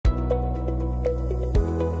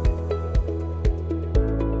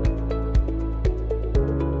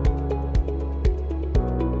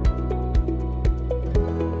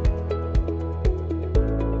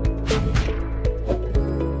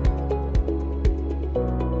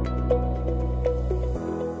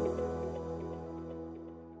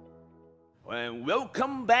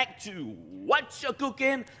welcome back to Wot'cha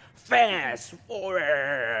Cooking Fast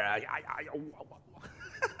Forward.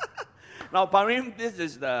 Now, Parim, this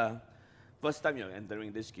is the first time you're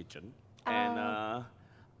entering this kitchen, and I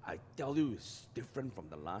tell you it's different from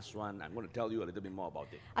the last one. I'm going to tell you a little bit more about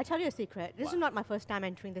it. I'll tell you a secret. This is not my first time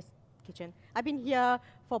entering this kitchen. I've been here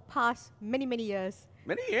for past many years.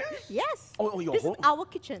 Many years? Yes. Oh, your this home? is our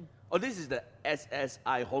kitchen. Oh, this is the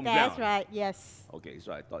SSI home That's ground. right, yes. Okay,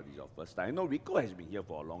 so I thought this is your first time. I know Rico has been here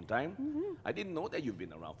for a long time. I didn't know that you've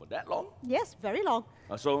been around for that long. Yes, very long.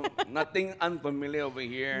 So nothing unfamiliar over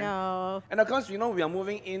here. No. And of course, you know, we are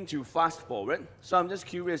moving into fast forward. So I'm just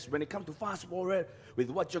curious, when it comes to fast forward with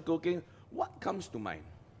what you're cooking, what comes to mind?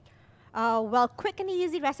 Well, quick and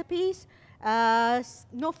easy recipes,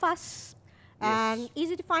 no fuss, and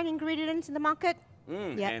easy to find ingredients in the market.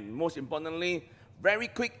 And most importantly, very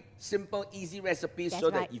quick, simple, easy recipes. That's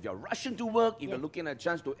so right. that if you're rushing to work, if you're looking at a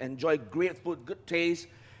chance to enjoy great food, good taste,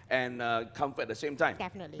 and comfort at the same time,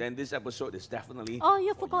 Definitely. then this episode is definitely. Oh,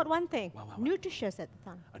 you forgot one thing. Wow. Nutritious at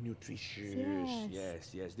the time. Nutritious.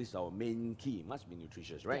 Yes. This is our main key. Must be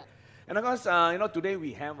nutritious, right? Yeah. And of course, you know, today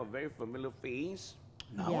we have a very familiar face.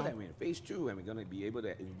 Now that we're in phase 2 and we're going to be able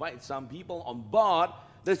to invite some people on board,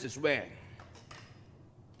 this is where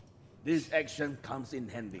this action comes in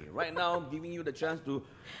handy. Right now, giving you the chance to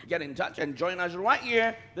get in touch and join us right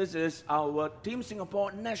here. This is our Team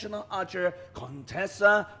Singapore National Archer,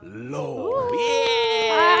 Contessa Loh.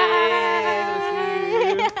 Yay!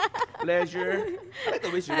 Pleasure. I like the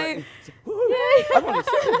way she writes. I want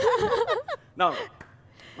to say. Now,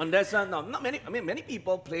 Contessa, not many. I mean, many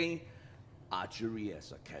people play archery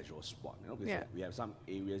as a casual sport. You know, because we have some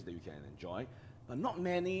areas that you can enjoy. But not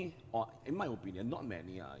many, or in my opinion, not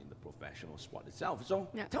many are in the professional sport itself. So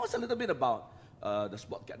tell us a little bit about the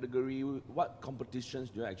sport category. What competitions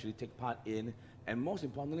do you actually take part in? And most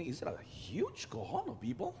importantly, is there a huge cohort of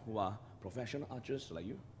people who are professional archers like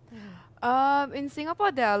you? In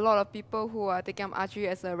Singapore, there are a lot of people who are taking up archery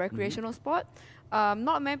as a recreational sport.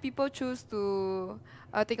 Not many people choose to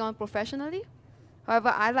take on professionally. However,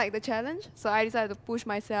 I like the challenge, so I decided to push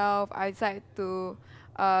myself. I decided to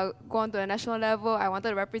go on to the national level. I wanted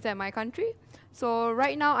to represent my country. So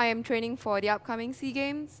right now I am training for the upcoming SEA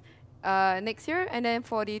Games next year, and then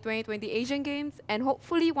for the 2020 Asian Games, and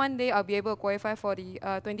hopefully one day I'll be able to qualify for the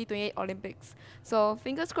 2028 Olympics. So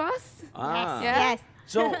fingers crossed. Yes.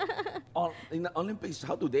 So in the Olympics,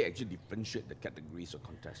 how do they actually differentiate the categories of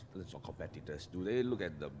contestants or competitors? Do they look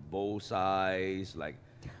at the bow size, like,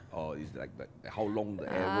 or is it like how long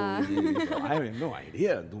the arrow is? I have no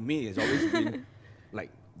idea. To me, it's always been like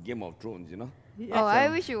Game of Thrones, you know? Oh, I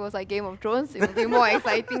wish it was like Game of Thrones. It would be more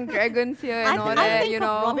exciting, dragons here and all I that, think you of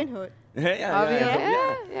know. Robin Hood.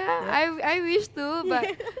 I wish to,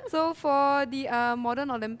 but so for the modern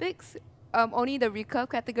Olympics, only the recurve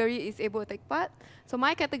category is able to take part. So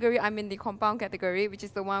my category, I'm in the compound category, which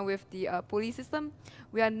is the one with the pulley system.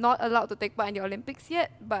 We are not allowed to take part in the Olympics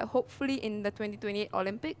yet, but hopefully in the 2028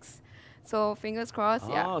 Olympics. So fingers crossed.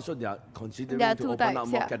 So they are considering there are to two open types, up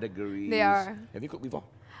more categories. They are. Have you cooked before?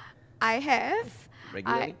 I have.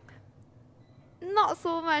 Regularly? Not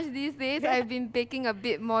so much these days. I've been baking a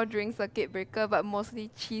bit more during circuit breaker, but mostly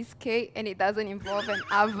cheesecake, and it doesn't involve an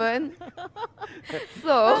oven.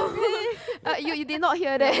 So, you did not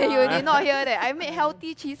hear that. You did not hear that. I made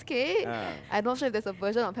healthy cheesecake. I'm not sure if there's a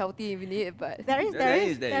version of healthy in it, but There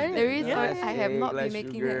is. I have not been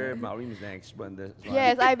making sugar. it. Parim is the expert in this.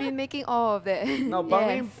 Yes, I've been making all of that. Now,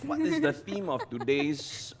 Parim, what is the theme of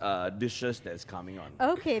today's dishes that's coming on?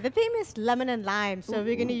 Okay, the theme is lemon and lime. So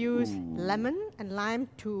we're going to use lemon and lime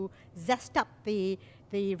to zest up the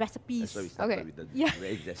recipes. That's why we started with the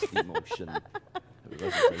very zesty motion.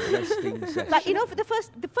 Because it's a zesting session. Like, you know, the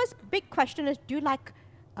first big question is, do you like,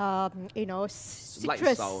 you know,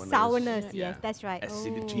 citrus sourness? Yes, that's right.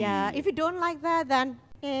 Acidity. Yeah, if you don't like that, then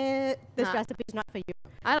this recipe is not for you.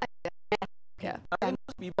 I like that. I think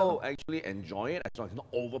most people actually enjoy it as long as it's not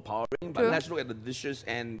overpowering. But let's look at the dishes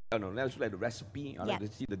and let's look at the recipe. I like to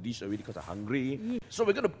see the dish already because I'm hungry. So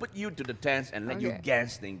we're going to put you to the test and let you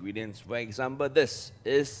guess the ingredients. For example, this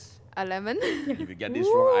is a lemon. If you get this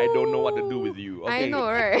wrong, I don't know what to do with you. Okay. I know,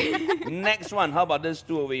 right? Next one. How about this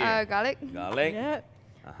two over here? Garlic. Garlic.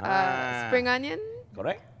 Yeah. Spring onion.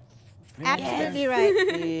 Correct. Absolutely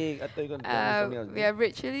right. I thought you were going to tell me something else. We have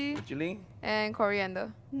red chili. Red chili. And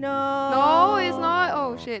coriander. No, it's not.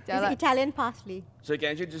 Oh shit! It's Italian parsley. So you can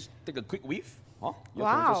actually just take a quick whiff. Huh? You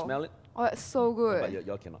Wow. can just smell it. Oh, it's so good. But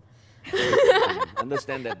y'all cannot.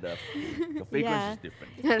 Understand that the fragrance is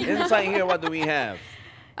different. Inside here, what do we have?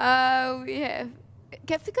 We have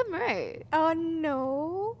Capsicum, right? Oh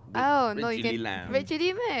no. Oh, red no, you chili can. lamb. Red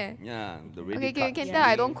chili, meh? Yeah, the ready Okay, cut you can chili, tell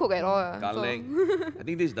I don't cook at all. garlic. I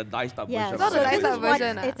think this is the diced up Yeah, version. It's not so the this diced is up what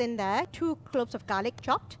version, is in there. 2 cloves of garlic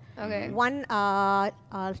chopped. Okay. 1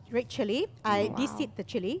 red chili. I Wow. de-seed the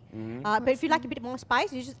chili. Mhm. But if you like a bit more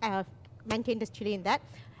spice, you just maintain this chili in that.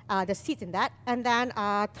 The seeds in that. And then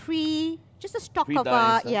 3, just a stock 3 of,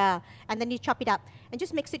 diced, and then you chop it up. And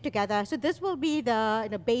just mix it together. So this will be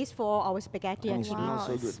the base for our spaghetti Oh, actually. smells Wow,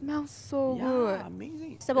 so it good. smells so Yeah, good.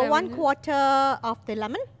 amazing. So about Lemon 1/4 of the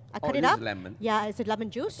lemon. I cut it this up. is lemon. Yeah, it's a lemon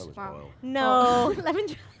I juice. thought it was Wow. oil. No, lemon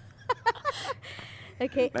juice.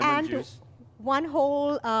 Okay, Lemon and juice. 1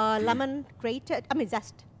 whole lemon grated. I mean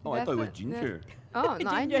zest. Oh, I thought it was That's it, yeah. ginger. Oh, no,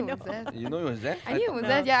 I knew Ginger, it was that. You know it was that? I knew it was No.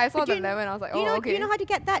 that. Yeah, I saw But the you- lemon. I was like, Do you oh, know? okay. Do you know how to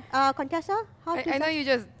get that, Contessa? How to I know zest? you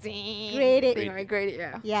just Grate it. Right, grate it,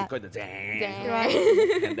 yeah. Yeah. Got the dang. Dang.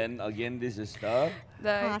 Right. And then again, this is the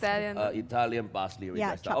The Parsley. Italian. Italian parsley. Yeah,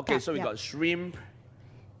 dressed up. chopped Okay, up, so we yeah. got shrimp,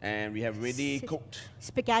 and we have ready S- cooked.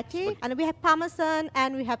 Spaghetti, and we have parmesan,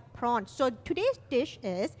 and we have prawns. So today's dish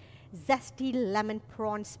is zesty lemon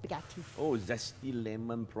prawn spaghetti. Oh, zesty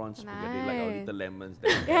lemon prawn spaghetti, like our Nice. little lemons that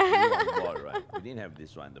we have on board, right? We didn't have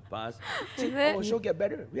this one in the past. See, Is it? oh, she'll get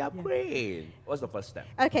better. We upgrade. What's the first step?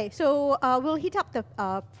 Okay, so we'll heat up the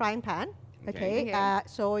frying pan. Okay. Okay, Okay.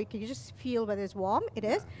 So you can just feel whether it's warm. It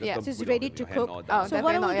is. Just Yeah. don't So it's put ready your to hand cook. all Oh, down. So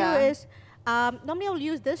what I definitely will not, do yeah. is, normally I'll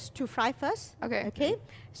use this to fry first. Okay. Okay.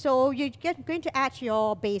 So you're going to add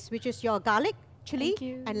your base, which is your garlic, chili, Thank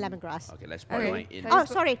you. and lemongrass. Okay, let's pour Okay. mine in. Let's Oh,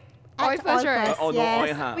 put sorry. oil Add first, right? Oh, no yes.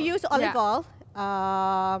 oil, huh? We use olive Yeah.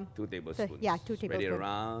 oil. 2 tablespoons. yeah, 2 Spread it tablespoons.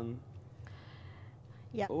 around.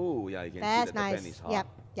 Yeah. Oh, yeah, you can That's see that the pan nice. is hot. Yeah.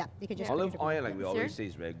 Yeah. You can just put Olive it oil, like we Sure. always say,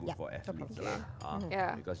 is very good Yeah, for no athletes, problem. lah.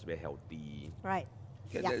 Yeah. Because it's very healthy. right.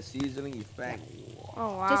 Get Yeah. that seasoning effect.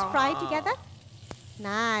 Oh, wow. Just fry it together.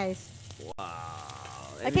 Nice.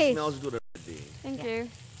 Wow. And Okay. it smells good already. Thank you.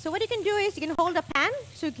 So what you can do is you can hold the pan,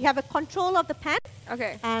 so you have a control of the pan,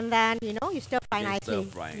 Okay. and then you stir fry You can nicely.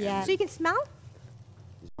 stir fry, Yeah. and- So you can smell.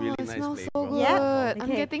 It's really Oh, it nice smells flavor. so good. Yeah. I'm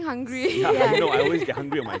Okay. getting hungry. Yeah, Yeah. I know. I always get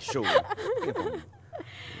hungry on my show.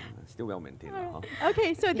 Still well maintained, huh?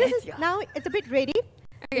 Okay, so this Yes, is yeah. now it's a bit ready.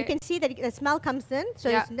 You Okay. can see that the smell comes in, so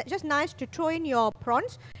Yeah. it's just nice to throw in your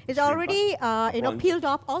prawns. It's Shrimp, already prawns. peeled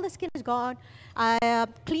off, all the skin is gone,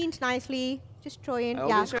 cleaned nicely. Just throw in. I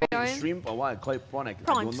Yeah, always call Throw it in. shrimp or what I call it prawn. I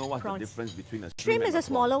Prawns, don't know what's prawns. the difference between a shrimp shrimp and is a a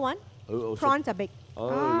smaller prawn. one. Oh, so- Prawns are big. Oh,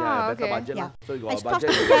 Ah, yeah, better okay. budget Yeah. lah. So you And got a toss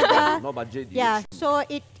budget. together. No budget. you Yeah, use shrimp. so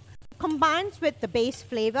it combines with the base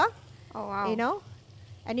flavor, Oh, wow.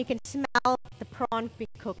 and you can smell the prawn be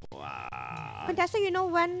cooked. Wow. Contessa, you know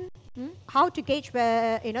how to gauge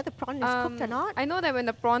where the prawn is cooked or not? I know that when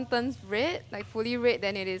the prawn turns red, like fully red,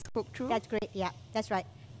 then it is cooked through. That's great. Yeah, that's right.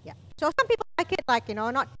 Yeah. So some people like it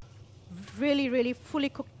not really, really fully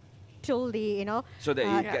cooked till the So that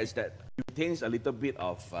Uh, it gets that retains a little bit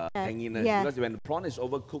of tanginess. yeah. Because when the prawn is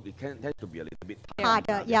overcooked, it tends to be a little bit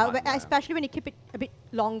harder. Yeah, especially when you keep it a bit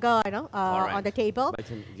longer, on Correct. the table. But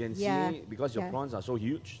you can Yeah. see, because your Yeah. prawns are so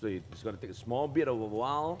huge, so it's going to take a small bit of a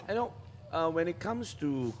while. I know when it comes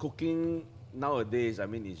to cooking nowadays, I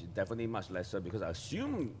mean, it's definitely much lesser because I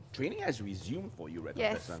assume training has resumed for you, right?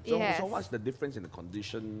 Yes, Contessa? it has. So what's the difference in the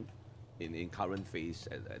condition in current phase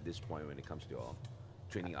at this point when it comes to your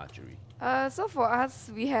training archery? So for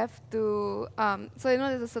us, we have to, so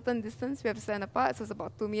there's a certain distance we have to stand apart, so it's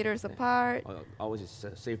about 2 meters apart. Ours is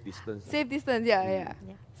safe distance. Safe distance, yeah.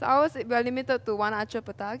 Yeah. So ours, we are limited to 1 archer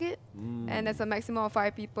per target, Mm. and there's a maximum of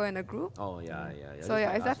 5 people in a group. Oh, yeah. So, Just yeah,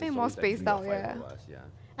 like it's us, definitely more always like spaced 3 or out, 5 yeah. of us,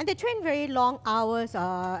 yeah. And they train very long hours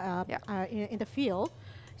in the field.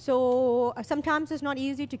 So sometimes it's not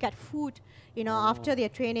easy to get food, after their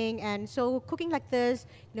training. And so cooking like this,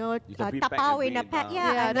 You can pre-pack tapao and in a bring it pack, down.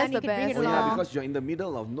 yeah, Yeah, and that's then you the can bring best. it Oh, along. yeah, because you're in the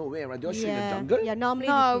middle of nowhere, right? You're in the yeah, jungle? yeah, normally.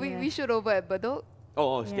 No, yeah. we shoot over at Bedok.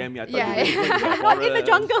 Oh, scare me. I thought Yeah. you were going to the Not in the forest.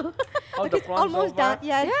 jungle. Oh, But the it's prawns almost so done. far?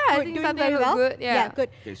 Yeah, Yeah, I think doing something very look well. good, yeah. good.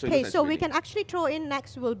 Okay, so Okay, this so is we ready. can actually throw in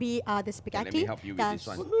next will be the Okay, spaghetti. let me help you with this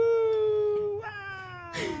That's- one.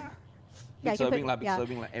 Yeah, you can serving put- like yeah.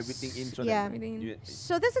 serving like everything in so Yeah. that you,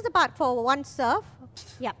 So this is about for one serve.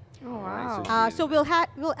 Yeah. Oh, Alright, wow. so So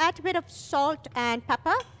we'll add a bit of salt and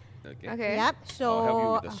pepper. okay. Okay. Yep. So I'll help you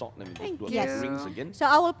with the salt. Let me Thank just do you. a rings again. So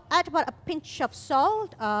I will add about a pinch of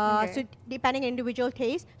salt. Okay. So depending on individual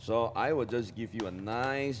taste. So I will just give you a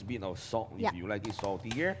nice bit of salt Yeah. if you like it salty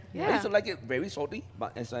here. I Yeah. used to like it very salty,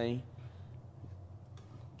 but as I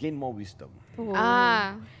gain more wisdom,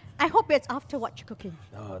 Ah, I hope it's after what you're cooking.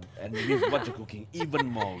 and with what you're cooking, even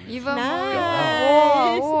more wisdom. even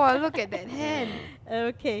Nice. more. Whoa, look at that hand.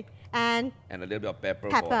 Okay. and And a little bit of pepper,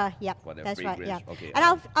 pepper. Yep, for the that's right. fragrance. Yeah. Okay.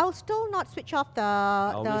 And I'll still not switch off the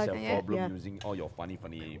I always have Yeah. problem using all your funny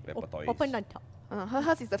pepper toys. open on top.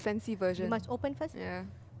 Hers is the fancy version. You must open first. Yeah.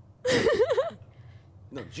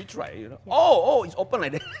 No, you try it, you know. Yeah. Oh, it's open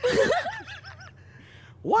like that.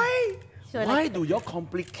 Why? So Why like- do you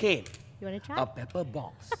complicate You want to try? a pepper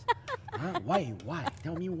box? Huh? Why? Why?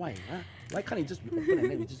 Tell me why. Huh? Why can't it just be open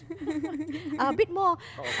and then we just... A bit more.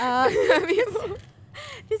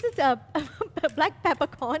 This is a black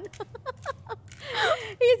peppercorn.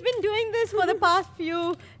 He's been doing this for the past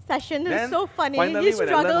few sessions. Then, It's so funny. finally He when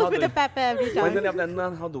I learn struggles how with to- the pepper every time. Finally, after I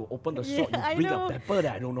learn how to open the salt, Yeah, I you bring know. a pepper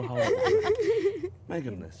that I don't know how to open. My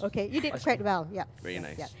goodness. Okay, you did That's quite good. well. Yeah. Very yeah,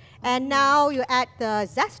 nice. yeah. And now you add the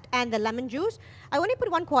zest and the lemon juice. I only put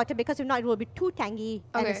 1/4 because if not, it will be too tangy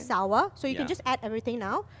and Okay. sour. So you can Yeah. just add everything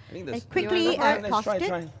now. I think And that's quickly You want to toss try, it.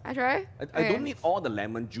 try. I try? I don't need all the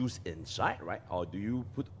lemon juice inside, right? Or do you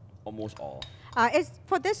put almost all? It's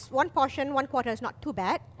for this one portion, 1/4 is not too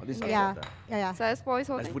bad. Oh, this is Yeah, better. yeah. So I spoil this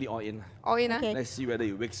whole Let's thing? put it all in. All in, Okay. Let's see whether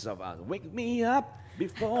it wakes up us. Wake me up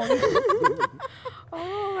before you.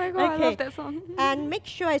 Oh my god, I Okay. love that song. And make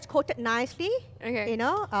sure it's coated nicely. Okay. You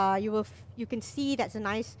know, you can see that's a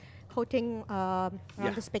nice coating around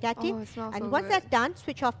Yeah. the spaghetti. Oh, it smells and so once good. that's done,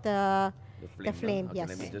 switch off the The flame, Okay, yes.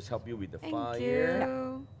 let me just help you with the Thank fire.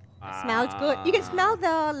 you. smells good. You can smell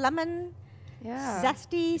the lemon Yeah.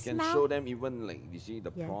 zesty You can smell. show them even like you see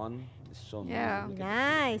the Yeah. prawn. It's so Yeah. nice.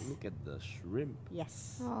 Nice. Look at the shrimp.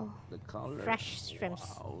 Yes. Oh. The color. Fresh shrimps.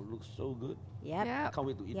 Wow, looks so good. Yep. Yeah. Can't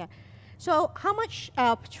wait to eat. Yeah. So how much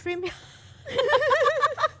shrimp?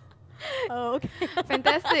 Oh, okay.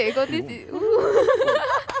 Fantastic. Got this.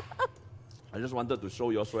 I just wanted to show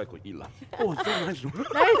you so I could eat lah. Oh, it's so nice.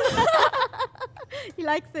 Nice. He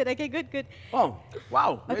likes it. Okay, good, good. Oh,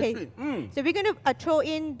 wow. Very Okay. sweet. Mm. So we're going to throw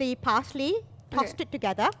in the parsley, tossed Okay. it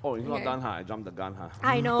together. Oh, it's not Okay. done, huh? I jumped the gun, huh?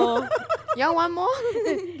 I know. You want one more?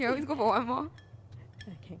 You always go for one more.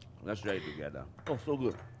 Okay. Let's try it together. Oh, so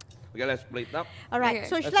good. Okay, let's plate up. All right. Okay.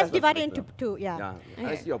 So Let's let's test the divide it plate into now. two. Yeah. Yeah, I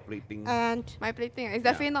Okay. see your plating. And My plating is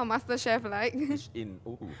definitely not Master Chef like. It's in.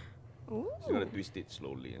 Ooh. Ooh. So you gotta twist it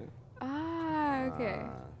slowly. Eh? Ah, okay.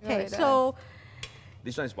 Ah. okay, Got it, so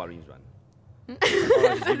This one is Parim's one.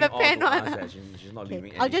 The pen one. She's not okay,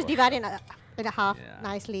 leaving I'll any just for divide herself. it in a half Yeah.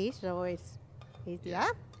 nicely, so it's easier.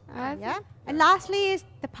 Ah, Yeah. And lastly is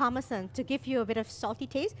the parmesan to give you a bit of salty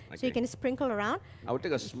taste, so you Okay. can sprinkle around. I will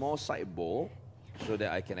take a small side bowl so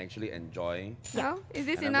that I can actually enjoy. No? Is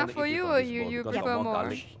this And I'm enough gonna for eat it you from or this you, bowl you because got prefer more?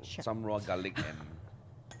 Garlic, Sure. some raw garlic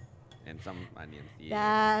and some onions.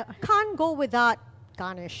 Yeah. Can't go without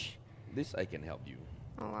garnish. This I can help you.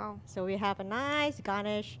 Oh wow. So we have a nice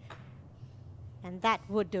garnish, and that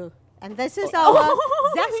would do. And this is Oh. our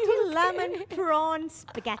zesty lemon prawn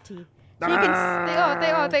spaghetti. So you can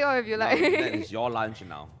Take all if you Now, like. that is your lunch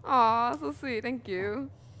now. Aw, so sweet. Thank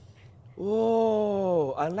you.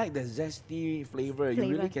 Oh, I like the zesty flavor. You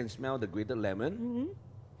really Flavor. can smell the grated lemon. Mhm.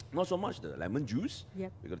 Not so much the lemon juice.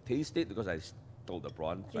 Yep. You gotta taste it because I stole the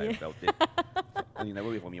prawn, so I Yeah. felt it. And you never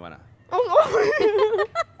wait for me one. Oh no.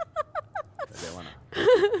 That one.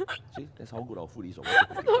 See, that's how good our food is.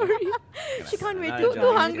 Sorry. She can't wait Nice to job.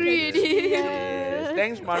 too hungry already. Yes.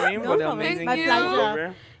 Thanks, Parim, No for the problem. amazing My pleasure.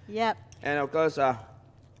 flavor. Yep. And of course, oh,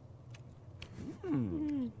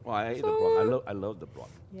 I ate the prawn. I love the prawn.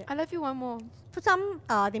 I left you one more. For some,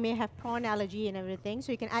 they may have prawn allergy and everything,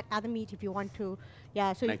 so you can add other meat if you want to.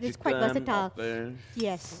 Yeah, so Like it's quite chicken, versatile. otter,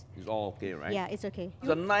 Yes. it's all okay, right? Yeah, it's okay. It's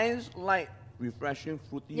a nice, light, refreshing,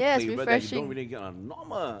 fruity Yes, flavor that you refreshing. don't really get on a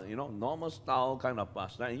normal, normal style kind of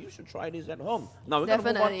pasta. And you should try this at home. Now we're going to move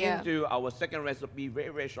on Definitely, yeah. into our second recipe very,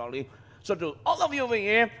 very shortly. So to all of you over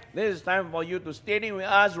here, this is time for you to stay in with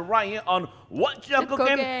us right here on Wot'cha The Cooking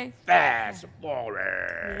Cooking. Fast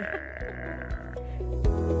Forward.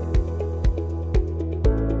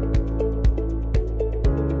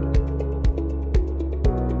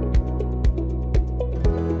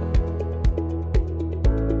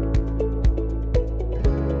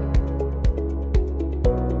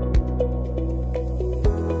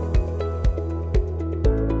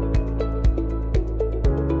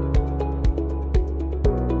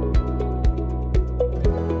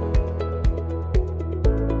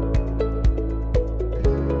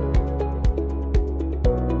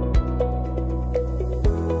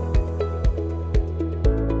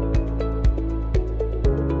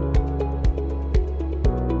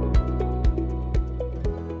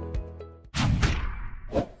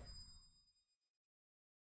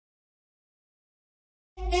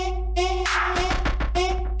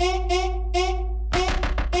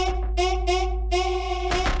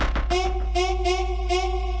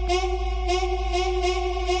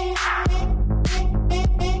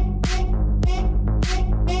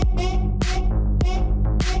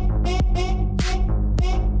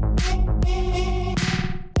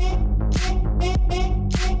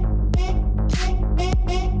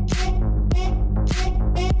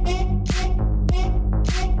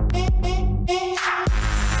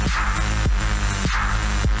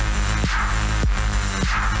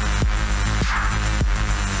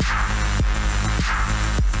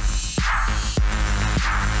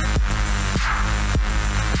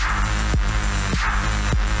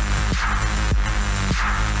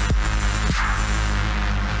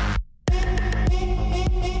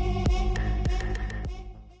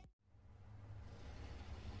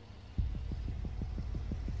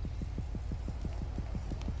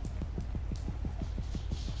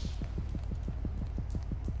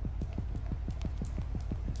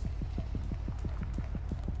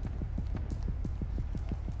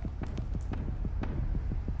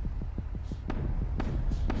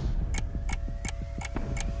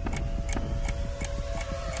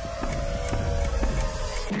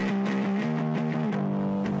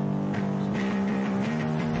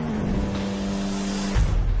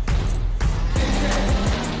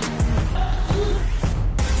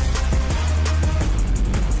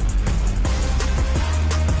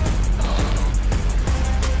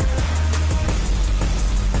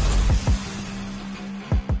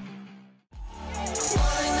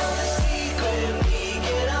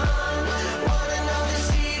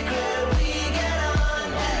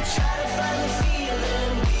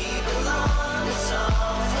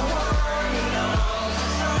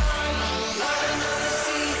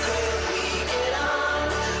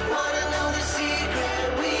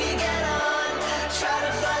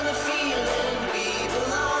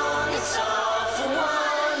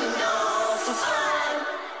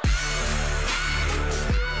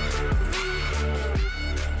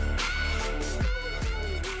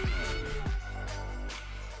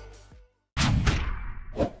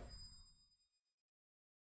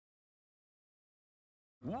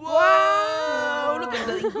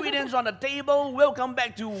 ingredients on the table. Welcome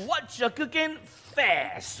back to Wot'cha Cooking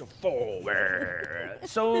Fast Forward.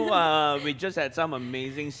 So we just had some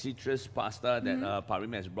amazing citrus pasta that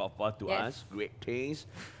Parim has brought forth to us. Great taste,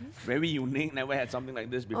 very unique. Never had something like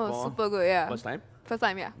this before. Oh, super good, yeah. First time? First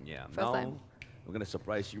time, yeah. Yeah. First Now time. we're gonna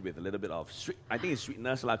surprise you with a little bit of sweet. I think it's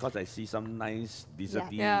sweetness lah, cause I see some nice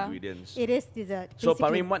desserty Yeah. ingredients. It is dessert. So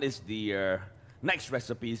basically. Parim, what is the next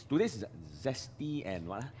recipes? Today's is zesty and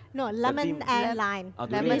what? No, lemon theme- and lime. Oh,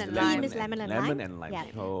 Lemon today's and Theme lime. is lemon and Lemon lime. and lime. Yeah.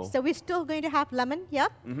 So, So we're still going to have lemon here.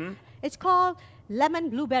 mm-hmm. It's called lemon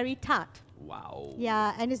blueberry tart. Wow.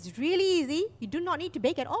 Yeah, and it's really easy. You do not need to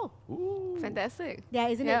bake at all. Ooh. Fantastic. Yeah,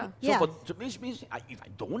 isn't Yeah. it? Yeah. So which means if I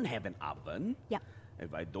don't have an oven, Yeah.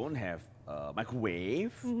 if I don't have a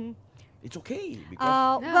microwave, it's okay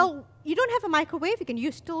because Yeah. Well, you don't have a microwave. You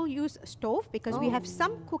can still use a stove because we have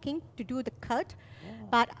some cooking to do the curd.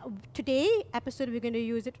 But today episode we're going to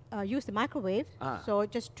use the microwave. So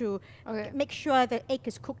just to make sure the egg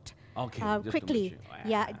is cooked okay, just to quickly. make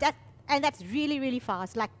sure. Yeah, that's really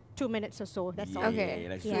fast, like 2 minutes or so. That's all. Okay.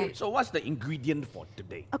 Let's Yeah. see. So what's the ingredient for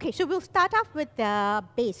today? Okay, so we'll start off with the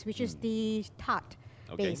base, which is the tart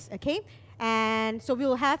base. Okay. And so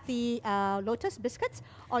we'll have the lotus biscuits,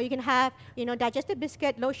 or you can have, digestive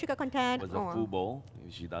biscuit, low sugar content. Was a full bowl.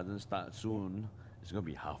 If she doesn't start soon, it's gonna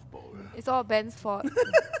be half bowl. It's all Ben's fault.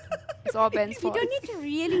 It's all Ben's You fault. don't need to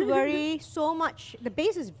really worry so much. The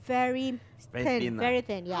base is very Very thin, thin, very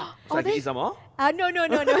thin, yeah. So I can eat some more? No.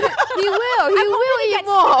 He will. He will eat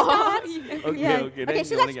more. Okay.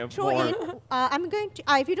 So let's throw in. I'm going to.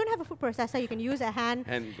 If you don't have a food processor, you can use a hand,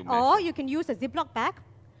 Hand to or mash. you can use a Ziploc bag.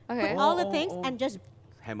 Okay. Put all the things and just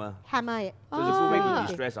Hammer. hammer it. So it's a good way to Ah.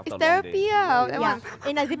 de-stress after It's a long day. therapy, yeah. That Yeah, one.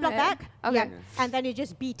 in a Ziploc bag. Okay. Yeah, and then you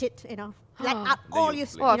just beat it. Let Ah. out all your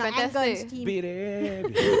Oh, anger and fantastic. steam. Beat it,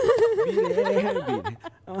 beat it, beat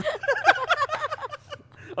it.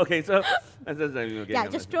 Okay, so okay, Yeah,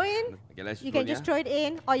 just throw in. Okay, let's You can just throw it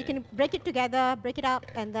in, or you Okay. can break it together, break it up,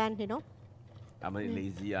 and then I'm a bit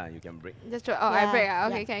lazy, you can break. Just try. Oh, I Yeah, break. yeah.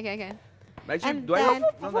 Okay, can. But actually, And do I then-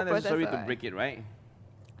 not necessary to processor. break it, right?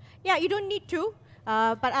 Yeah, you don't need to,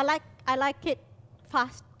 but I like it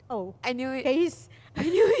fast. Oh, I knew it. I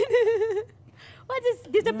knew it. What is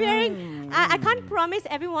disappearing? I can't promise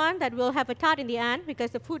everyone that we'll have a tart in the end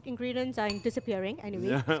because the food ingredients are disappearing anyway.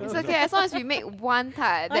 Yeah. so- It's okay as long as we make one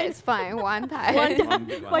tart. That's fine. One tart. One One tart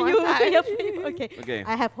big for one. you. One tart. Okay. Okay.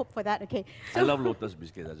 I have hope for that. Okay. I love lotus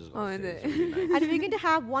biscuits, I just Oh, want is to say. it? It's really nice. And we're going to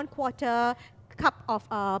have 1/4 cup of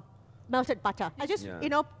melted butter. I just,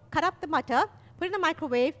 Yeah. cut up the butter, put it in the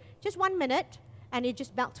microwave, just 1 minute, and it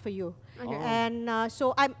just melts for you. Okay. And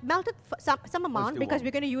so I melted some amount still because warm.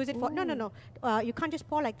 we're going to use it for, no. You can't just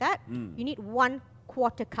pour like that. You need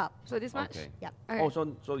 1/4 cup. So this much? Okay. Yeah. Okay. Oh,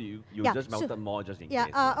 so you Yeah, just so- melted more just in Yeah,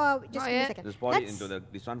 case. just Not give me a yet. second. Just pour it Let's- into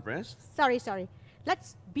this one first. Sorry.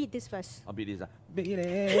 Let's beat this first. I'll beat this. Beat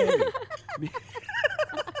it.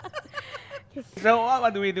 So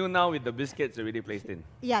what do we do now with the biscuits already placed in?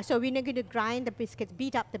 Yeah, so we're going to grind the biscuits,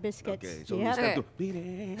 beat up the biscuits. Okay, so yeah. we start Okay. to beat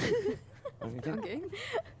it. Okay. Okay.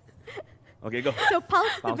 Okay, go. So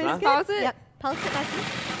pulse the Pulse, huh? biscuit. Pulse it? Yep, pulse it nicely.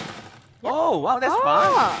 Oh, wow, that's Oh.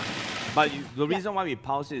 fast. But the reason why we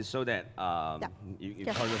pulse it is so that it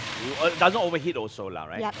Just- it doesn't overheat also,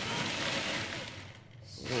 right? Yep.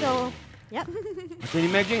 So, yep, I can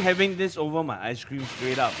imagine having this over my ice cream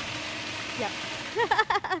straight up. yep.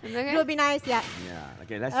 Is that It will okay? be nice, yeah. Yeah,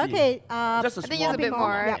 okay, let's see. Okay, Just a I think small it's a bit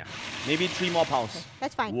more. Yeah. Yeah. Maybe 3 more pulse.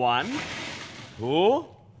 that's fine. 1, 2,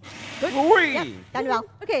 Good. 3. Yep, done well.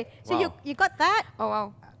 Okay, so Wow. you got that. Oh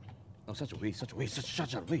wow. Oh, such a waste, such a waste,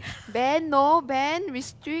 such a waste. Ben, no, Ben,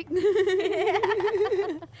 restrict.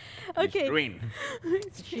 Okay. Restrain.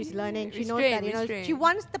 She's learning. She knows Restrain, that, restrain. she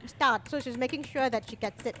wants the start, so she's making sure that she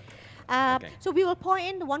gets it. Okay. So we will pour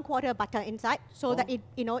in the 1/4 butter inside so that it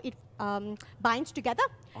binds together.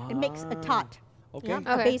 It makes a tart. Okay. Yeah,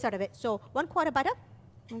 a Okay. base out of it. So 1/4 butter.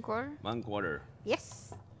 1/4. 1/4.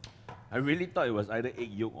 Yes. I really thought it was either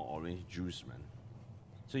egg yolk or orange juice, man.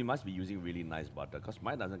 So you must be using really nice butter, because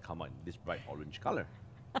mine doesn't come out in this bright orange color.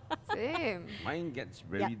 Same. Mine gets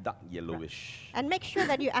very dark yellowish. And make sure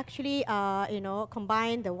that you actually,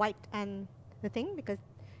 combine the white and the thing because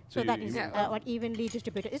So so that you- is you- what evenly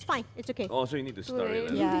distributed. It's fine. It's okay. Oh, so you need to stir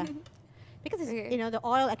it. late. lah. Yeah. Because it's, Okay. the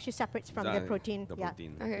oil actually separates from the Exactly, protein. The yeah.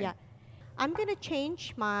 protein. Okay. Yeah. I'm gonna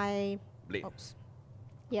change my. Blade. Oops.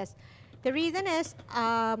 Yes. The reason is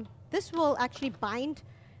this will actually bind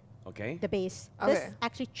Okay. the base. Okay. This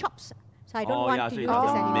actually chops. So I don't Oh, want yeah, to so use you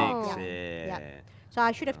this have to anymore. mix Yeah. it. Yeah. So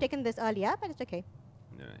I should have taken this earlier, but it's okay.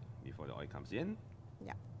 Alright, before the oil comes in.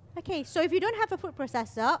 Yeah. Okay, so if you don't have a food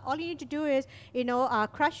processor, all you need to do is,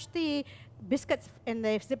 crush the biscuits in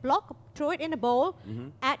the Ziploc, throw it in a bowl,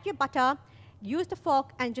 add your butter, use the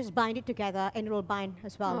fork, and just bind it together, and it will bind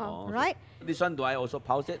as well. Right? This one, do I also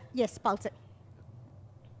pulse it? Yes, pulse it.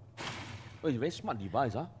 Oh, it's a very smart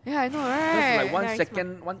device, huh? Yeah, I know, right? Just like 1 Very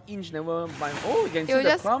second, smart. 1 inch never bind. Oh, you can see will the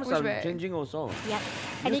just crumbs push are back. changing also. Yeah,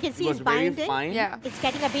 and you can see it it's was very binding. fine. Yeah. It's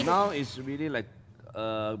getting a bit. Now it's really like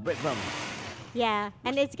breadcrumbs. Yeah,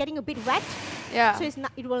 and it's getting a bit wet. Yeah. So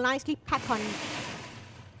it will nicely pack on.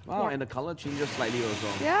 Wow, Yeah. and the color changes slightly also.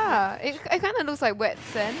 Yeah, it kind of looks like wet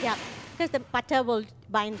sand. Yeah, because the butter will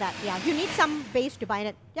bind that. Yeah, you need some base to bind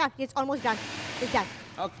it. Yeah, it's almost done. It's done.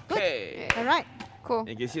 Okay. All right. Cool.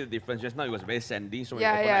 You can see the difference. Just now it was very sandy, so when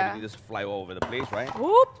Yeah, you open yeah. everything just fly all over the place, right?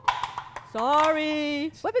 Whoop.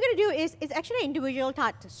 Sorry. What we're going to do is it's actually an individual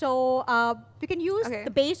tart. So we can use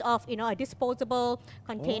the base of a disposable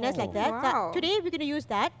containers like that. Wow. Today we're going to use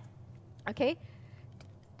that. Okay.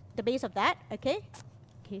 The base of that. Okay.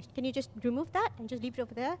 Okay. Can you just remove that and just leave it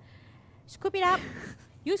over there? Scoop it up.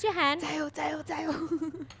 Use your hand. 加油加油加油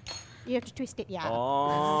You have to twist it. Yeah.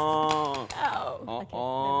 Oh. Oh.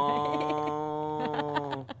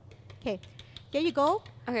 Oh. Okay. Here you go.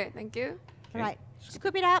 Okay, thank you. All right.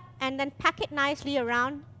 Scoop it up and then pack it nicely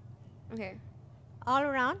around, Okay. all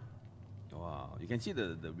around. Wow. You can see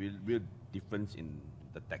the real difference in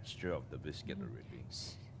the texture of the biscuit already.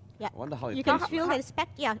 Yeah. I wonder how it You can tastes feel like. the speck,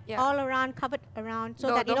 yeah, Yeah. all around, covered around, so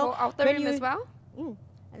the, that the whole outer when rim as well?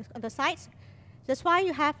 on the sides. That's why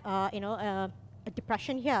you have a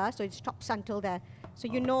depression here, so it stops until there. So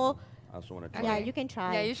you know. I also want to try. Yeah, Okay. you can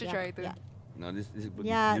try. Yeah, you should try it too. Yeah. No, this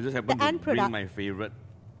Yeah, you just the happen to end bring product. my favorite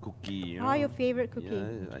cookie. You know? Oh, your favorite cookie.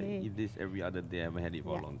 Yeah, I Okay. eat this every other day. I haven't had it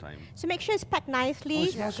for Yeah. a long time. So make sure it's packed nicely. Oh,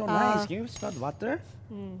 it smells so nice. Can you smell the butter?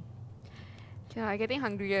 Yeah, I'm getting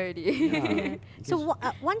hungry already. Yeah. So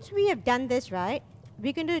once we have done this, right,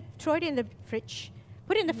 we're going to throw it in the fridge.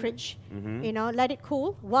 Put it in the fridge, let it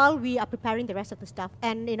cool while we are preparing the rest of the stuff.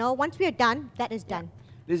 And once we are done, that is done.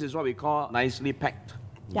 This is what we call nicely packed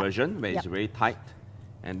version, where it's Yep. very tight,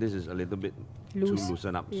 and this is a little bit Loose. too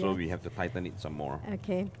loosen up, so Yeah. we have to tighten it some more.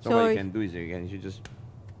 Okay. So what you can do is you just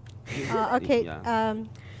Okay.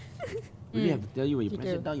 really have to tell you when you You press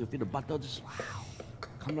do. it down, you feel the butter just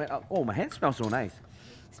come right out. Oh, my hand smells so nice.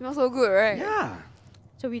 Smells so good, right? Yeah.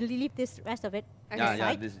 So we leave this rest of it Yeah,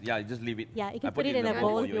 aside. you just leave it. Yeah, you I can put it in a the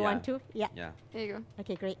bowl for if you want to. Yeah. Yeah. There you go.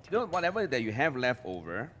 Okay, great. Whatever that you have left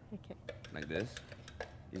over, Okay. like this,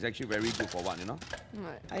 is actually very good for what,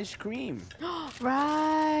 Right. Ice cream.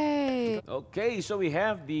 Right. Okay, so we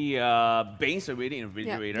have the base already in the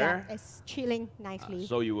refrigerator. Yeah, it's chilling nicely.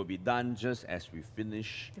 So you will be done just as we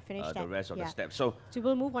finish, the that, rest of the yeah. steps. So So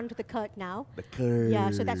we'll move on to the curd now. the curd.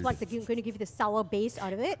 Yeah, so that's what's going to give you the sour base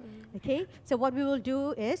out of it. Okay, so what we will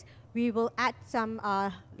do is we will add some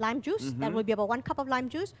lime juice. That will be about 1 cup of lime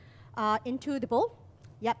juice into the bowl.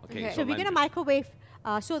 Yep. Okay, So so we're lime going to juice. microwave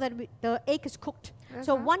so that the egg is cooked. That's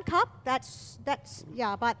So all? 1 cup, that's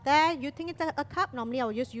but there you think it's a cup. Normally I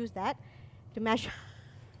will just use that to measure.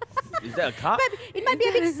 Is that a cup? But it might be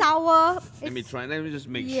a bit sour. Let me try. Let me just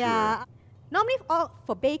make Yeah. sure. Normally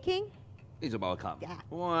for baking, It's about a cup. Yeah.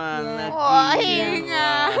 One. Yeah. lucky Wah, you. heng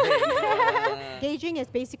ah. gauging is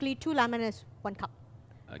basically 2 lemon is 1 cup.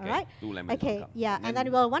 Okay. All right. 2 lemons. Okay. 1 cup. Yeah, and then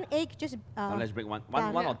 1 egg just. Let's break one. yeah.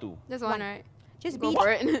 One or two. Just One. one, right? Just Go beat. for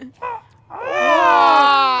it.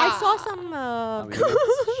 I saw some really?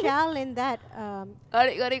 shell in that. Got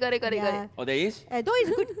it. Yeah. Oh, there is? Though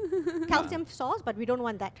it's good calcium source, but we don't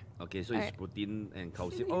want that. Okay, so it's Alright. protein and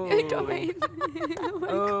calcium. Oh, Don't mind.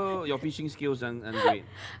 oh, your fishing skills are great.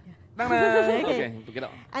 Okay, took it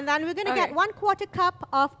out. And then we're gonna get Okay. 1/4 cup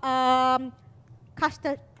of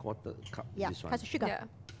custard. Quarter cup. Yeah, This one. custard sugar. Yeah.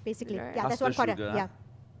 Basically, Right. yeah, that's Custard 1/4. sugar, Yeah.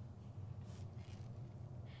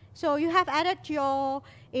 So you have added your,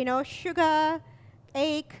 sugar,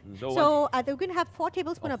 egg. So So we're going to have 4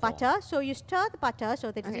 tablespoons Oh, of 4. butter. So you stir the butter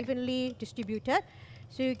so that it's Okay. evenly distributed.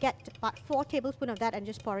 So you get about 4 tablespoons of that and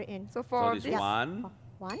just pour it in. So So for this this, one,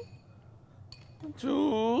 1,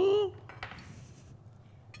 2,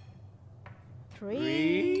 3.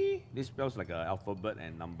 3. This spells like an alphabet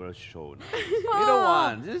and number show. Now. Little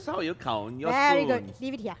one. This is how you count your Very spoons. good.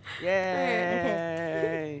 Leave it here.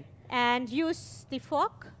 Yay! And use the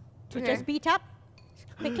fork to Okay. just beat up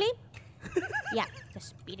quickly. Yeah,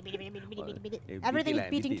 just beat it. Beat Everything it is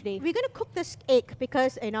like beating beat it. today. We're going to cook this egg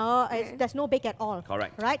because, Okay. there's no bake at all.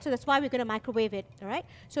 Correct. Right? So that's why we're going to microwave it. All right?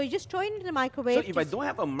 So you just throw it into the So microwave. if I don't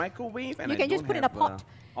have a microwave and You I can just don't put it in a have pot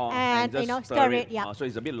and, just stir it, yeah. Oh, so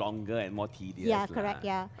it's a bit longer and more tedious. Yeah, correct,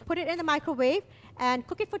 yeah. Put it in the microwave and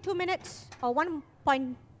cook it for 2 minutes or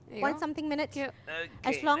 1.5 1 something minutes. Yep.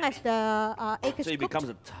 As long as the egg is So it cooked. becomes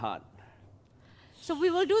a tart. So we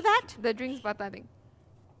will do that. The drinks butter, I think.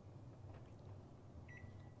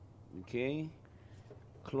 Okay.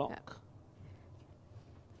 Clock.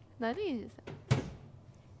 No, I think it's just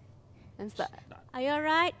and start. Are you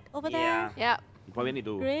alright over there? Yeah. You probably need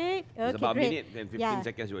to. Great. It's Okay, about a great. minute and 15 Yeah.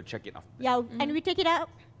 seconds. You will check it after. Yeah, and we take it out,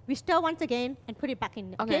 we stir once again, and put it back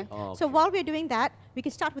in. Okay. Okay. Oh, So okay. while we're doing that, we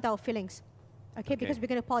can start with our fillings. Okay, Okay. because we're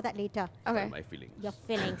going to pour that later. Okay. My feelings. Your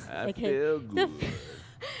fillings. I okay. feel The, good.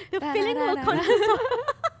 the filling will consist of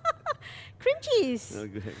cream cheese. Oh,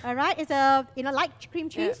 good. All right, it's a light cream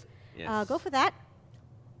cheese. Yes. Go for that.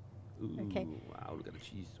 Ooh, Okay. Wow, look at the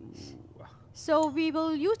cheese. Ooh. So we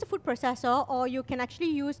will use the food processor, or you can actually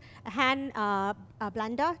use a hand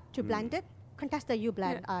blender to blend it. Contessa, you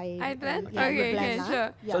blend. I blend? Yeah, you Okay, blend, okay, huh?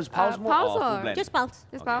 sure. Yeah. So it's pulse mode pulse or full or blend? Just pulse.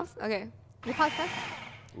 Just Okay. pulse? Okay. You pulse first?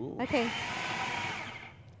 Ooh. Okay.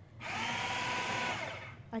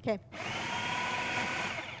 Okay.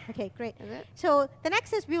 Okay, great. Is it? So the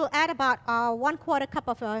next is we will add about 1/4 cup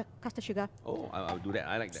of custard sugar. Oh, I'll do that.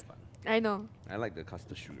 I like that one. I know. I like the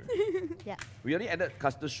custard sugar. Yeah. We already added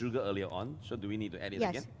custard sugar earlier on, so do we need to add it Yes.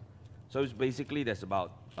 again? So it's basically there's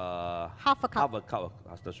about Half a cup half a cup of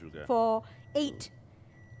custard sugar. for 8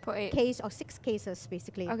 For 8. case or 6 cases,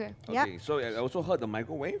 basically. Okay. Yeah. Okay, so I also heard the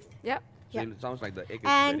microwave. Yep. So Yeah. it sounds like the egg is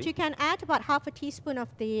And ready. you can add about half a teaspoon of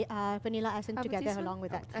the vanilla essence Half a together teaspoon? along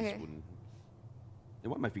with that. Okay. Teaspoon. And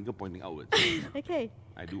why my finger pointing outwards? Okay.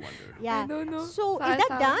 I do wonder. Yeah. don't know. So Sorry, is that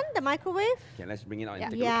sorry. done, the microwave? Okay, let's bring it out Yeah.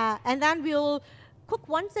 and take a look. Yeah. And then we'll cook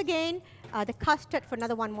once again the custard for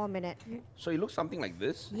another 1 more minute. So it looks something like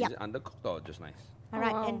this. Yep. Is it undercooked or just nice? All Oh,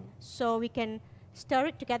 right. wow. And so we can stir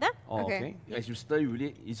it together. Oh, Okay. okay. As you stir, you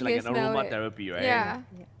really, it's You like can an smell it. aromatherapy, right? Yeah.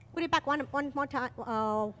 Yeah. Put it back one more time.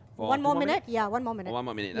 For 1 2 more more minute. minutes? Yeah, 1 more minute. Oh, 1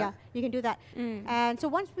 more minute. Yeah, you can do that. Mm. And so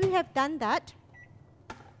once we have done that,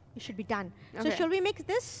 it should be done. So Okay. shall we mix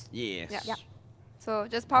this? Yes. Yeah. So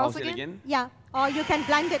just pulse Pulse it again. again. Yeah. Or you can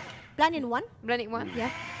blend in one. Blend it one.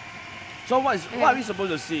 Yeah. So what Yeah. are we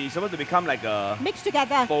supposed to see? It's supposed to become like a Mix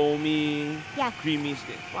together. foamy, Yeah. creamy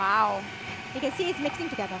stick. Wow. You can see it's mixing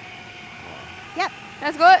together. Yep.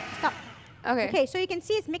 That's good. Stop. Okay. Okay. So you can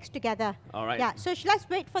see it's mixed together. All right. Yeah. So let's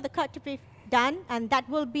wait for the curd to be done, and that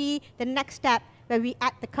will be the next step where we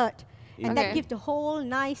add the curd, and that Okay. gives the whole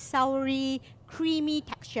nice soury, creamy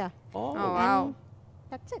texture. Oh. Oh, wow. And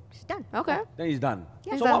that's it. It's done. Okay. Then it's done.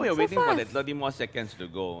 Yeah. So It's while done. we're So waiting for that fast. 30 more seconds to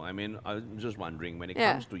go, I mean, I'm just wondering, when it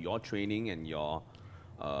Yeah. comes to your training and your,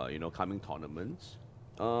 coming tournaments,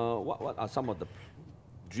 what are some of the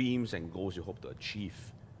dreams and goals you hope to achieve?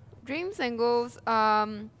 Dreams and goals.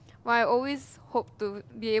 Well, I always hope to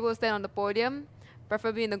be able to stand on the podium,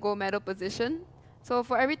 preferably in the gold medal position. So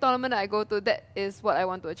for every tournament that I go to, that is what I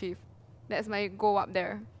want to achieve. That's my goal up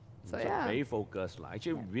there. So yeah. Very focused.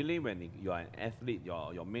 Actually, really, when you are an athlete,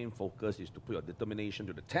 your main focus is to put your determination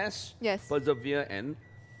to the test, Yes. persevere, and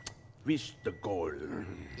reach the goal.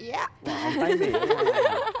 Yeah. Wow, on time, eh?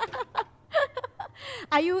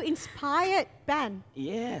 Are you inspired, Ben?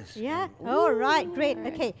 Yes. Yeah. All right. Great.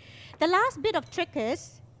 Alright. Okay. The last bit of trick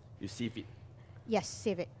is You see fit. yes,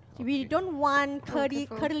 save it. Okay. We don't want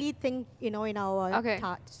careful. curdly thing, in our Okay.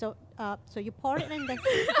 tart. So, so you pour it and then.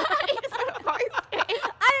 I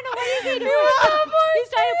I don't know what he's doing. He's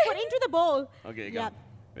trying to put into the bowl. Okay, Yep. go.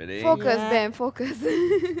 Ready? Focus, Yeah. Ben. Focus.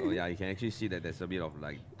 Oh yeah, you can actually see that there's a bit of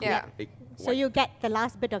like Yeah. egg So white. you get the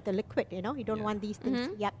last bit of the liquid. You don't Yeah. want these things.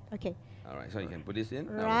 Mhm. Yep. Okay. All right, so you can put this in.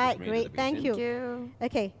 Now we'll Right, just bring great, the thank base you. in.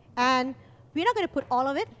 Thank you. Okay. And we're not going to put all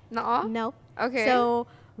of it. No. No. Okay. So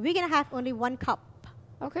we're going to have only 1 cup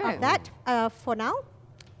Okay. of that for now.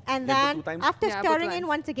 And Then put then 2 times? after Yeah, put stirring in times.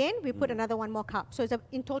 once again, we put another 1 more cup. So it's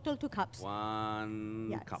in total 2 cups. 1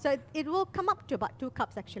 Yeah. cup. So it will come up to about 2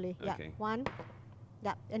 cups actually. Yeah. Okay. 1.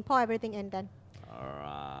 Yeah. And pour everything in then.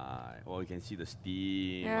 Alright. Well, you can see the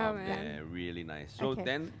steam Yeah, up man. there. Really nice. So Okay.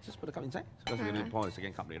 then just put the cup inside because we're going to pour the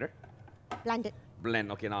second cup later. Blend it. Blend.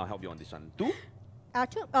 Okay, now I'll help you on this one. 2.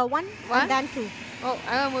 2, 1, One? and then 2. Oh,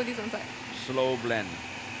 I'm gonna move this one side. Slow blend.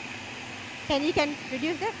 You can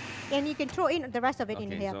reduce that, and you can throw in the rest of it in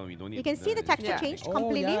Okay, here. so we don't need You can see the texture Yeah. change Oh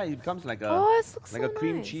completely. yeah, it becomes like a Oh, it looks like so a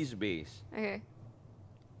cream nice. cheese base. Okay.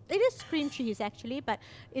 It is cream cheese actually, but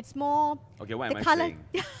it's more Okay, what the am I color. saying?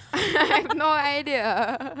 I have no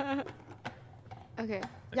idea. Okay.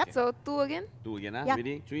 Yep. So 2 again? 2 again, huh? Yeah.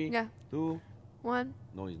 Ready? 3, Yeah. 2. 1.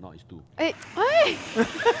 No, it's not. It's 2. Hey. Hey.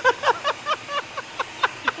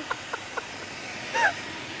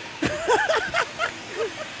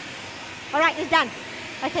 All right, it's done.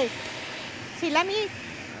 Okay. See, let me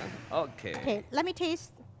Okay. let me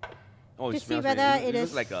taste. Oh, to it see smells whether nice. it looks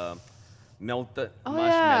is- like a melted Oh,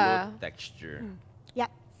 marshmallow yeah. texture. Yeah.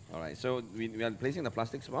 All right, so we are placing the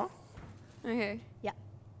plastic small. Okay. Yeah.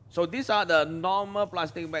 So these are the normal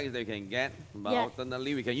plastic bags that you can get, but Yeah.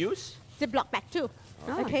 alternately we can use. Ziploc bag too.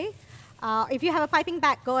 Oh. Okay. If you have a piping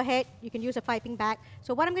bag, go ahead. You can use a piping bag.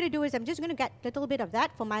 So what I'm going to do is I'm just going to get a little bit of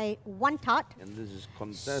that for my one tart. And this is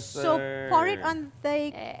Contessa. So pour it on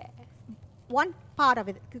the one part of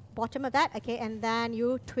it, bottom of that, okay, and then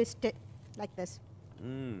you twist it like this.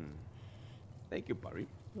 Thank you, Parim.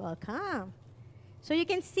 Welcome. So you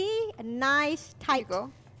can see a nice There you tight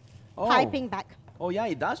go. piping bag. Oh yeah,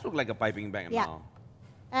 it does look like a piping bag Yeah. now.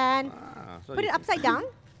 And So put you it can- upside down,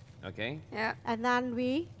 Yeah. Okay. and then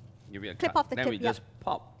we Give it a clip cut. off the then tip. we Yeah. just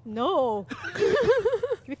pop. No.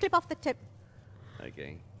 We clip off the tip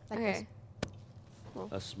Okay. like Okay.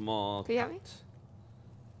 A small Can you help me? cut.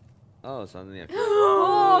 Oh, suddenly. this.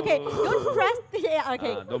 Oh, okay. Don't press the air.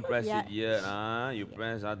 Okay. Don't press Yeah. it yet. You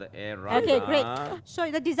press out the air right. Okay, great. So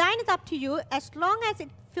the design is up to you. As long as it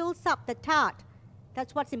fills up the tart,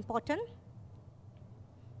 that's what's important.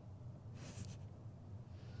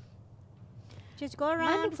 Just go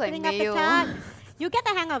around looks like filling up the mayo. tart. You get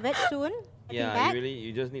the hang of it soon. I think Yeah, that.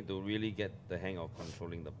 you just need to really get the hang of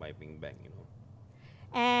controlling the piping bag, you know.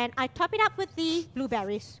 And I top it up with the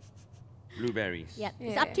blueberries. Blueberries. Yeah.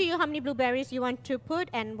 It's up to you how many blueberries you want to put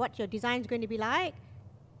and what your design is going to be like.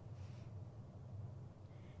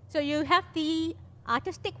 So you have the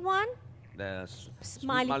artistic one, The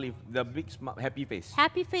Smiley. the big happy face.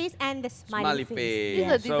 happy face, and the smiley, Smiley face. This is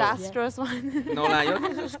Yeah, a so- disastrous one. No, lah,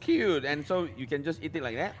 yours is cute, and so you can just eat it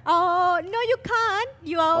like that. Oh, no, you can't.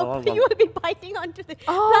 You are, Oh, you will be biting onto the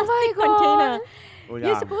Oh my plastic container. Oh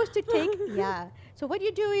You're yeah. supposed to take, yeah. So what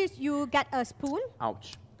you do is you get a spoon.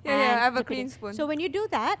 Ouch. Yeah, and I have a dip it clean in. spoon. So when you do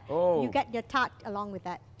that, Oh. you get your tart along with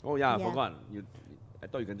that. Oh yeah, I Yeah. forgot. I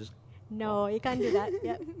thought you can just. No, you can't do that.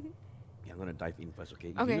 Yeah. Yeah, I'm gonna dive in first,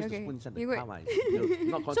 okay? Okay, Use the okay. spoon inside You the go- car,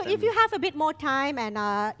 not So if you have a bit more time and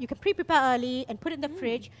you can pre-prepare early and put it in the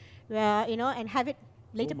fridge, you know, and have it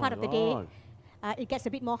later part of the day, it gets a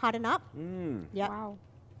bit more hardened up. Yeah. Wow.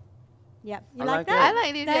 Yeah. You I like like that? it. I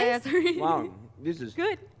like this. Yeah, yeah, Nice? sorry. Wow, this is.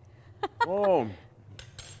 Good. Oh,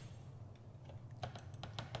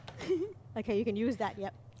 Okay, you can use that.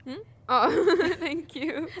 Yep. Oh, thank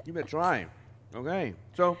you. give it a try. Okay,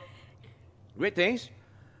 so great taste.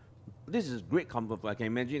 This is great comfort food. I can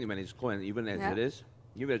imagine when it's cold and even as Yeah. it is.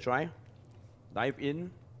 Give it a try. Dive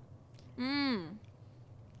in.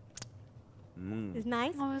 It's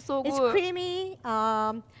nice. Oh, it's so It's good. creamy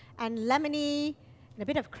and lemony, and a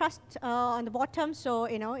bit of crust on the bottom. So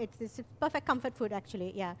you know, it's a perfect comfort food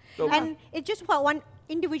actually. Yeah. So- And it's just for one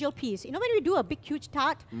individual piece. You know, when we do a big, huge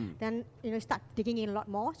tart, then you know, start digging in a lot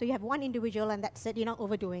more. So you have one individual, and that's it. You're not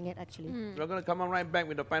overdoing it actually. We're gonna come on right back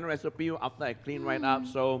with the final recipe after I clean right up.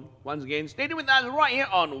 So once again, stay tuned with us right here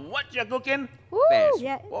on What You're Cooking. Woo! Fast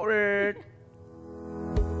Yeah. forward.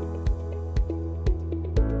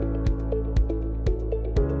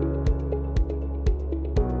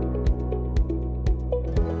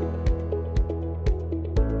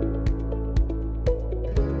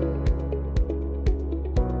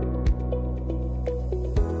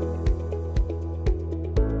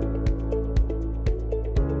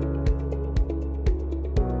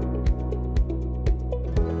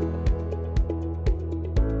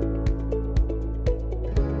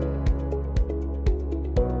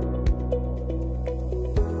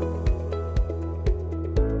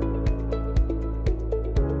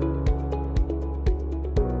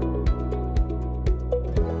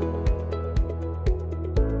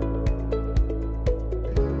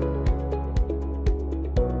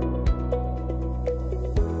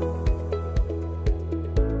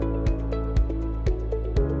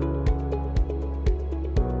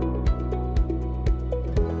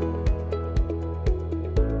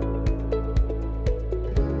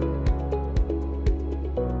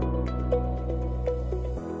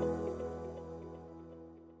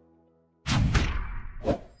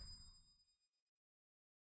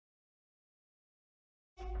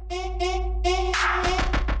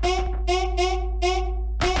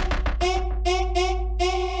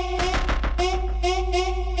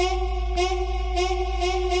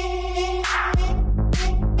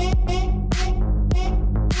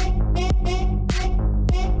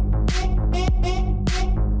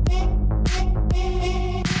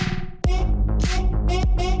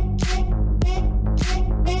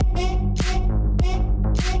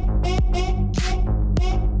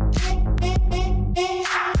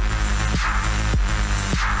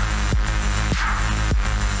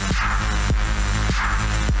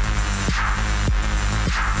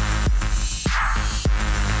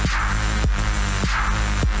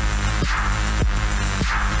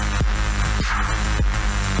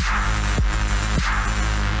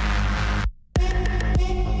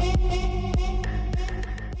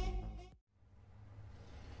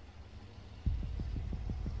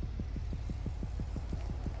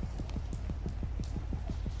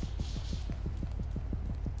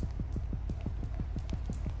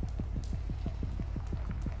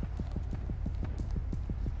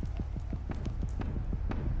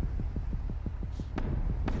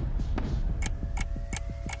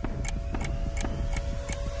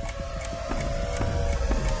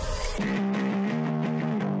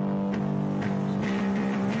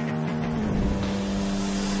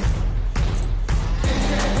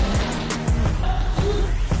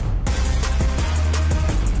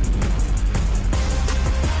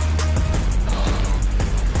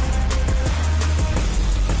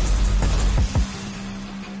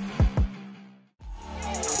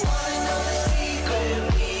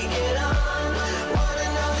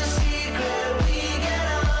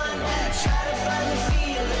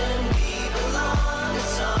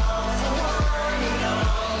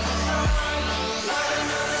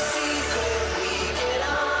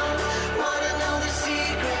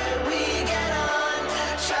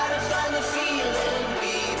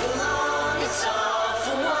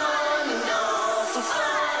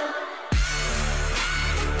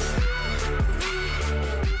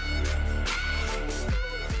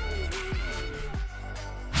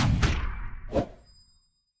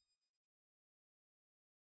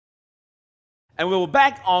 And we're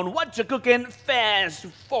back on Wot'cha Cooking Fast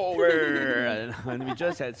Forward. And we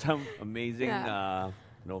just had some amazing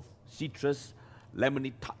citrus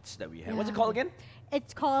lemony tarts that we had. What's it called again?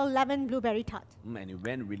 It's called lemon blueberry tart. And it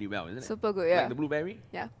went really well, isn't it? Super good, yeah. Like the blueberry?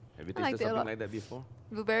 Yeah. Have you tasted something like that before?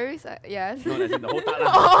 Blueberries? Yes. No, that's in the whole tart.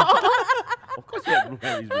 Of course you had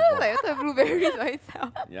blueberries before. Like the blueberries by itself.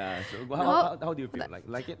 Yeah, so how do you feel?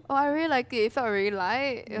 Like it? Oh, I really liked it. It felt really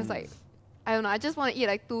light. It was like, I don't know, I just want to eat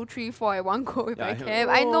like 2, 3, 4 at one go if I can.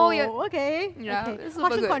 I know you're... Okay. Yeah, okay. it's super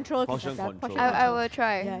Portion good. control. Portion control. I will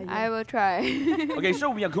try. Yeah, yeah. I will try. Okay, so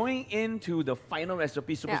we are going into the final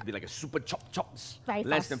recipe. Supposed to be like a super chops. Very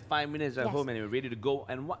Less fast. than 5 minutes at home and we're ready to go.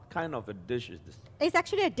 And what kind of a dish is this? It's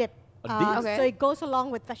actually a dip. A dip? Okay. So it goes along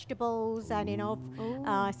with vegetables and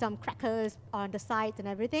some crackers on the sides and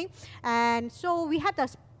everything. And so we had the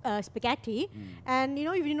spaghetti, and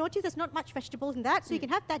if you notice, there's not much vegetables in that, so you can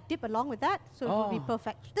have that dip along with that. So it will be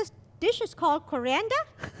perfect. This dish is called coriander.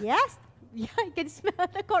 Yes. Yeah, you can smell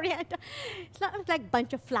the coriander. It's not like a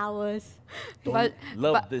bunch of flowers. Don't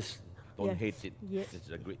love this. Don't hate it. Yeah. It's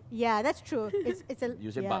a great. Yeah, that's true. It's a.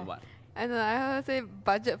 You say but what? I know, I would say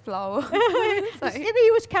budget flour. Like,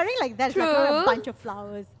 he was carrying like that. It's like not a bunch of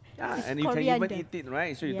flowers. Yeah, It's and you coriander. can even eat it,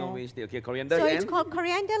 right? So you don't waste it. Okay, coriander So and? it's called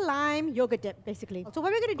coriander lime yogurt dip, basically. So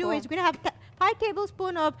what we're going to do is we're going to have 5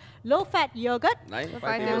 tablespoons of low-fat yogurt. Nice, 5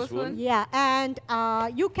 5 tablespoons. Yeah, and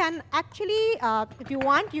you can actually, if you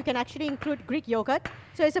want, you can actually include Greek yogurt.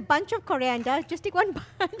 So it's a bunch of coriander. Just take one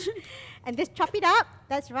bunch and just chop it up.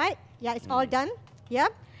 That's right. Yeah, it's all done. Yeah.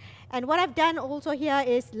 And what I've done also here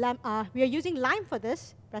is we are using lime for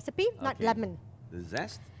this recipe, not lemon. The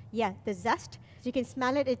zest? Yeah, the zest. So you can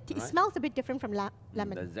smell it. It smells a bit different from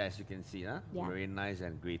lemon. The zest, you can see, huh? Yeah. Very nice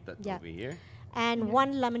and grated over here. And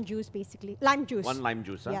 1 lemon juice, basically. Lime juice. 1 lime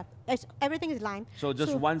juice, huh? Yeah. Everything is lime. So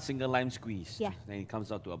just 1 single lime squeeze. Yeah. Then it comes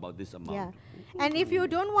out to about this amount. Yeah. And if you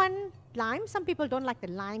don't want lime, some people don't like the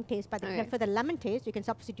lime taste, but they prefer the lemon taste, you can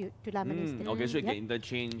substitute to lemon instead. Okay, so you can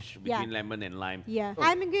interchange between lemon and lime. Yeah.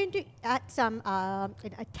 I'm going to add some a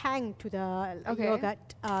tang to the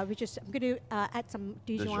yogurt, which is I'm going to add some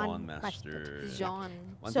Dijon master. Dijon.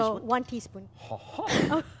 So 1 teaspoon.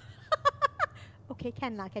 Oh. Okay,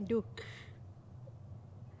 can do.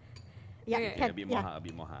 Yeah, Okay. A bit more hard, a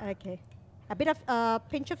bit more hard. Okay. A bit of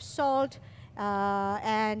pinch of salt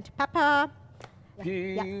and pepper.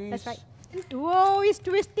 Yeah, that's right. Whoa, it's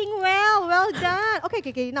twisting well. Well done.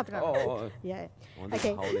 Okay, enough. Yeah.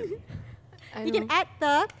 Okay. You can add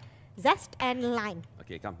the zest and lime.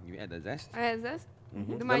 Okay, come. You add the zest. Add zest?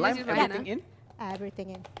 The Do mine lime, use everything in? Everything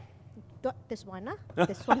in. This one, huh?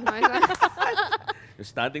 This one. You're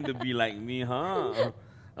starting to be like me, huh?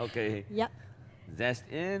 Okay. Yep. Zest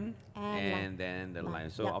in, And then the lime.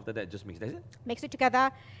 So after that, just mix that. Mix it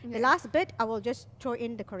together. The last bit, I will just throw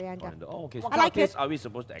in the coriander. Oh, okay. So I what like taste it. are we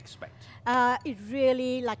supposed to expect? It's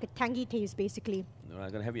really like a tangy taste, basically.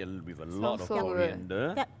 I'm going to have it with a lot of so good.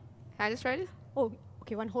 coriander. Yep. Can I just try this? Oh,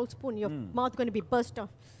 okay, 1 whole spoon. Your mouth going to be burst off.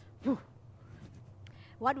 Whew.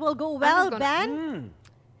 What will go well, Ben?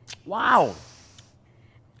 Wow.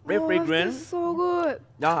 Very fragrant. This is so good.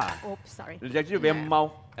 Yeah. Oops, sorry. It's actually very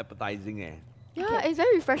mouth appetizing. Yeah, it's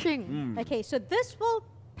very refreshing. Okay, so this will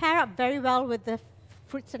pair up very well with the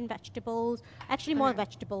fruits and vegetables. Actually, more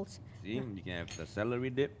vegetables. See, you can have the celery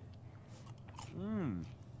dip.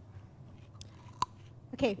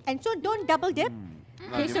 Okay, and so don't double dip.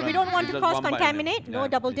 Okay, so we don't want to cross-contaminate. No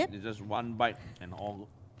double dip. It's just 1 bite and all.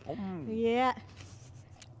 Yeah.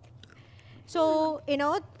 So,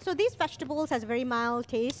 so these vegetables has a very mild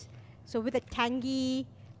taste. So with a tangy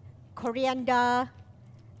coriander,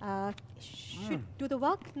 should do the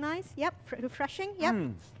work. Nice. Yep. Refreshing. Yep.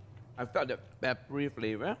 I felt that peppery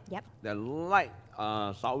flavor. Yep. The light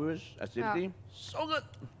sourish acidity. So good.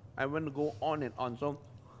 I want to go on and on. So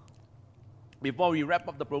before we wrap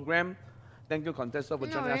up the program, thank you, Contessa, for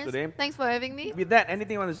joining us today. Thanks for having me. With that,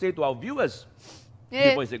 anything you want to say to our viewers Yeah.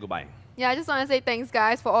 before you say goodbye? Yeah, I just want to say thanks,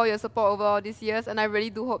 guys, for all your support over all these years, and I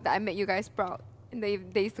really do hope that I make you guys proud in the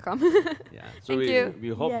days to come. Yeah. So we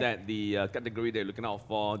hope that the category that you're looking out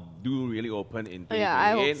for do really open in 2028. Yeah,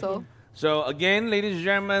 I hope so. So again, ladies and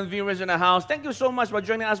gentlemen, viewers in the house, thank you so much for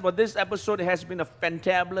joining us for this episode. It has been a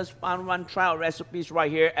fantabulous, fun one. Try our recipes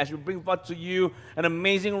right here as we bring forth to you an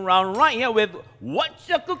amazing round right here with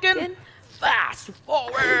Wot'cha Cooking Fast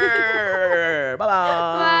Forward.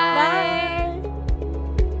 Bye-bye. Bye.